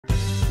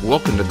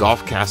Welcome to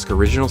Golf Cask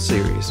Original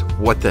Series.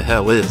 What the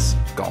hell is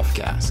Golf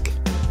Cask?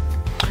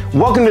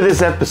 Welcome to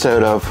this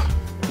episode of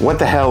What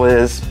the Hell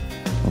is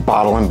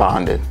Bottled and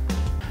Bonded.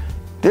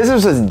 This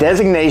is a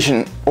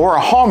designation or a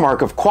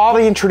hallmark of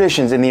quality and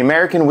traditions in the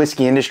American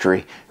whiskey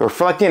industry,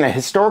 reflecting a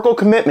historical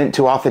commitment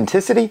to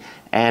authenticity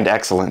and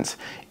excellence.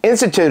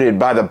 Instituted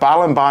by the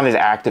Bottled and Bonded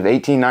Act of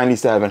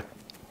 1897,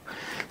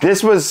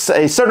 this was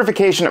a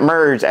certification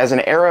emerged as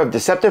an era of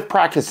deceptive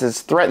practices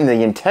threatened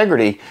the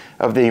integrity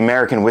of the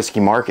American whiskey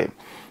market.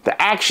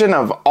 The action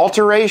of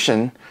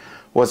alteration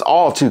was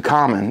all too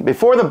common.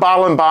 Before the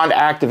Bottled and Bond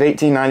Act of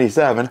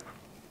 1897,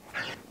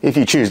 if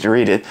you choose to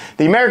read it,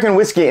 the American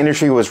whiskey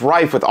industry was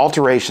rife with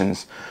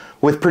alterations,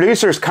 with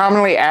producers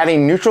commonly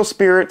adding neutral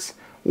spirits,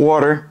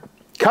 water,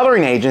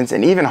 coloring agents,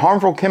 and even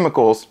harmful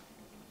chemicals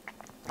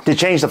to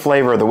change the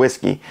flavor of the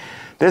whiskey.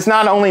 This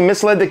not only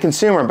misled the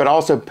consumer, but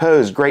also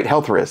posed great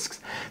health risks.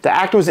 The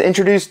act was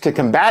introduced to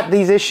combat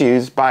these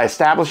issues by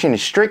establishing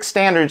strict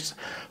standards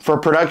for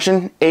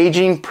production,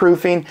 aging,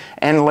 proofing,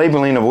 and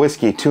labeling of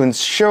whiskey to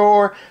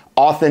ensure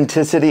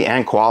authenticity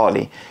and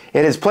quality.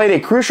 It has played a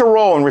crucial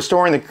role in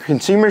restoring the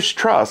consumer's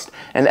trust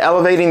and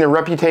elevating the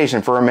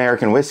reputation for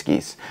American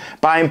whiskeys.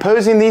 By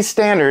imposing these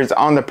standards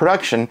on the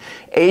production,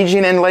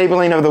 aging, and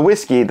labeling of the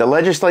whiskey, the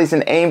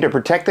legislation aimed to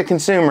protect the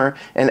consumer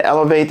and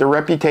elevate the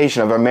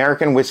reputation of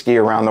American whiskey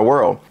around the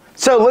world.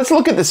 So let's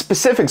look at the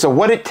specifics of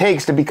what it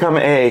takes to become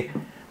a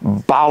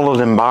bottled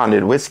and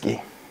bonded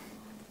whiskey.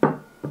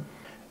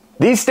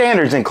 These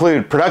standards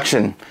include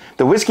production.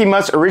 The whiskey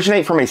must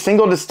originate from a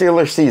single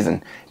distiller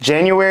season,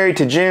 January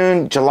to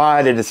June,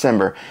 July to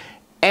December,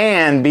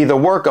 and be the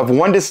work of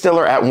one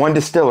distiller at one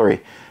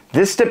distillery.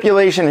 This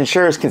stipulation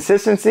ensures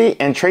consistency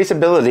and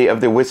traceability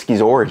of the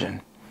whiskey's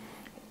origin.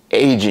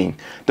 Aging.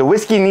 The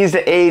whiskey needs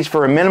to age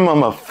for a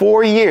minimum of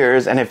 4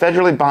 years in a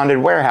federally bonded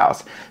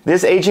warehouse.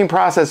 This aging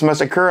process must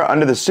occur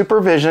under the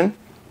supervision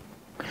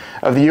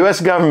of the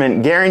U.S.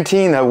 government,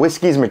 guaranteeing the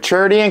whiskey's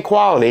maturity and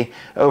quality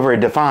over a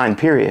defined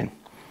period.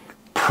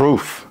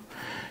 Proof.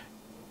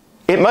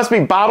 It must be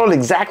bottled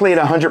exactly at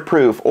 100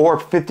 proof or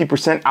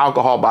 50%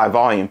 alcohol by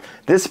volume.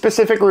 This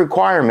specific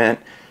requirement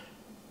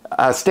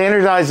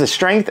standardizes the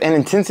strength and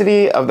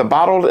intensity of the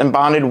bottled and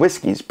bonded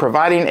whiskeys,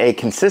 providing a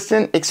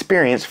consistent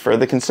experience for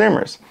the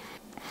consumers.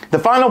 The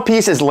final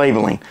piece is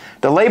labeling.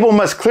 The label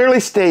must clearly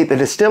state the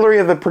distillery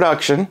of the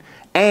production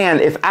and,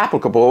 if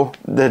applicable,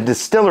 the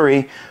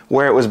distillery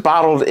where it was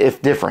bottled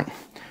if different.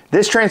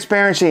 This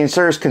transparency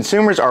ensures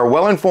consumers are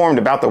well informed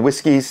about the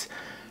whiskey's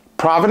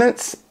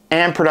provenance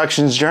and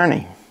production's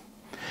journey.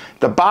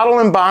 The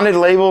bottled and bonded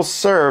label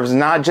serves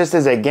not just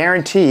as a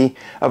guarantee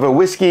of a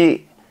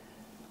whiskey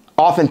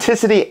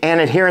authenticity and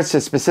adherence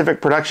to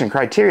specific production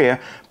criteria,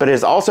 but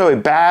is also a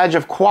badge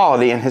of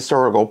quality and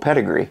historical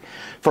pedigree.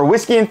 For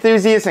whiskey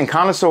enthusiasts and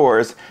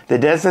connoisseurs, the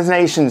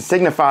designation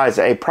signifies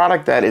a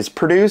product that is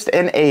produced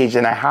and aged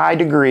in a high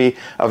degree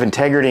of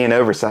integrity and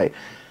oversight.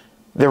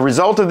 The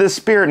result of this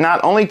spirit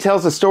not only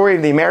tells the story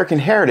of the American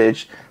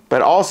heritage,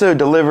 but also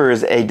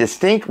delivers a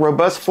distinct,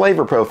 robust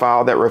flavor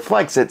profile that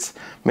reflects its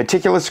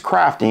meticulous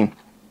crafting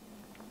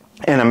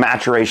and a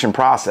maturation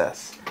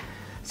process.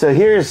 So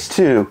here's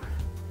to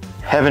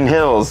Heaven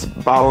Hills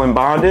Bottled and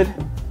Bonded.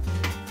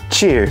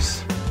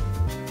 Cheers.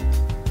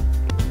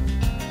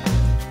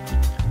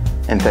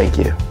 And thank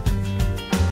you.